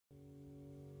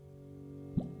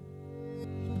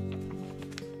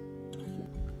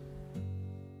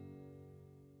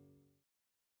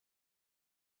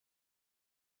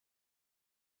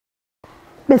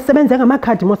Besisebenze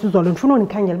ngamakhadi mosizolo ndifuna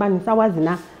unikhangela uba nisawazi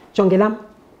na. Jongela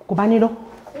ngubani lo?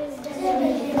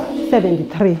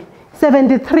 73.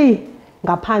 73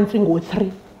 ngaphansi ngo3.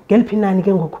 Ngeliphi inani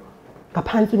ke ngoku?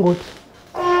 Ngaphansi ngo3.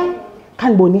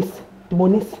 Khandibonise,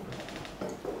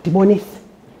 ndibonise.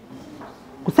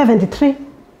 Ku73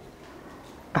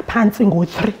 ngaphansi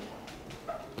ngo3.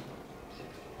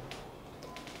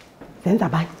 Zenza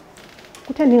bani?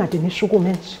 Kuthe ndingade nishukume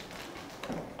nje.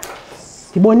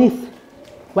 Ndibonise.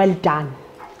 Well done.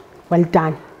 Well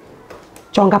done.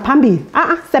 Jonga phambili.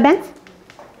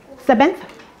 Sebenza.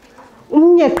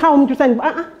 Umnye qha umuntu useni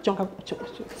jonga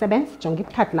sebenza, jonga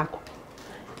ikhadi lakho.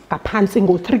 Ngaphansi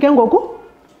ngo3 ke ngoku.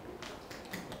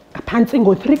 Ngaphansi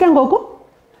ngo3 ke ngoku.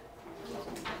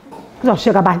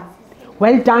 Kuzawushiyeka bani?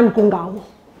 Well done kungawo.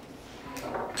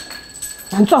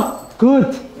 Nantso,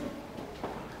 good.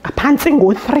 Ngaphansi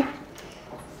ngo3.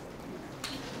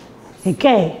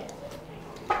 Okay.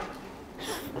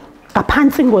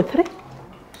 Ngaphansi ngo3.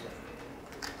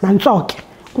 Nantso ke.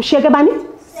 Kushiyeke bani?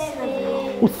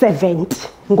 U70.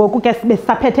 Ngoku ke sibe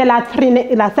saphethe la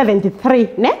 3 la 73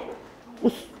 ne?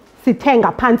 Sithe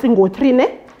ngaphansi ngo3 ne?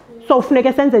 So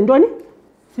ufuneka senze ntoni?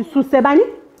 Sisuse bani?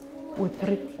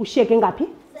 U3. Kushiyeke ngaphi?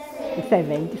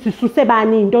 U70. Sisuse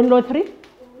bani intoni lo 3?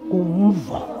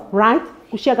 Ngumvo. Right?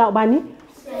 Kushiyeka ubani?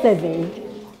 70.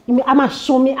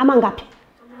 Amashumi amangaphi?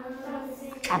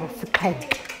 Abasixhenxe.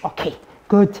 Okay.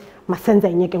 Good. Masenze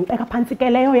enye ke ngibeka phansi ke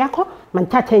leyo yakho.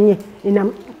 Mandithathe enye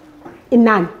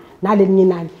inani nalenye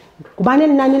inani. Kubani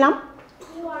elinani lam?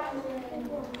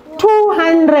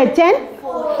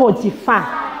 245.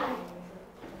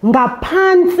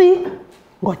 Ngaphansi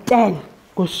ngo10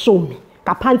 ngoshumi.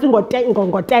 Ngaphansi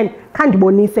ngo10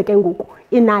 khandibonise ke ngoku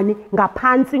inani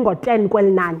ngaphansi ngo10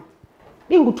 kwelinani.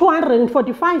 Ingu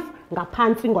 245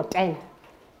 ngaphansi ngo10.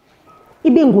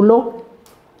 Ibingulo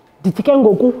ndithi ke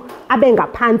ngoku abe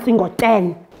ngaphansi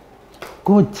ngo10.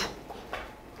 Good.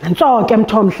 Nantso ke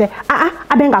mthomhle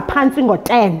abe ngaphansi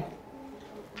ngo10.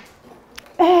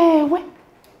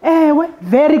 Ewe,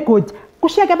 very good.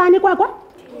 Kushiyeke bani kwakwa?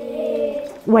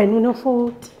 Wena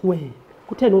uno40. Wena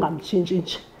kutheni ungamtshintshi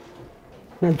nje?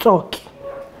 Nantso ke.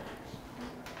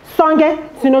 Sonke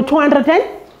sino 235.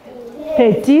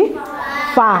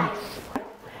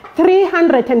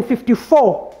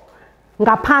 354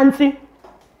 ngaphansi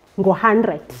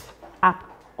ngo100 up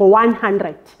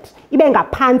ngo100. Ibe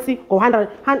ngaphansi ngo100.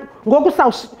 Ngoku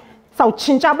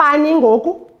sawutshintsha bani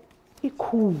ngoku?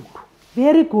 Ikhulu.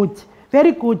 Very good.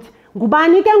 Very good.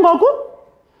 Ngubani ke ngoku?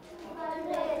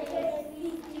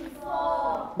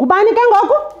 Ngubani ke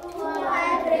ngoku?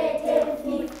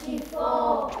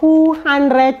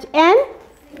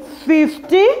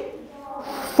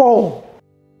 254.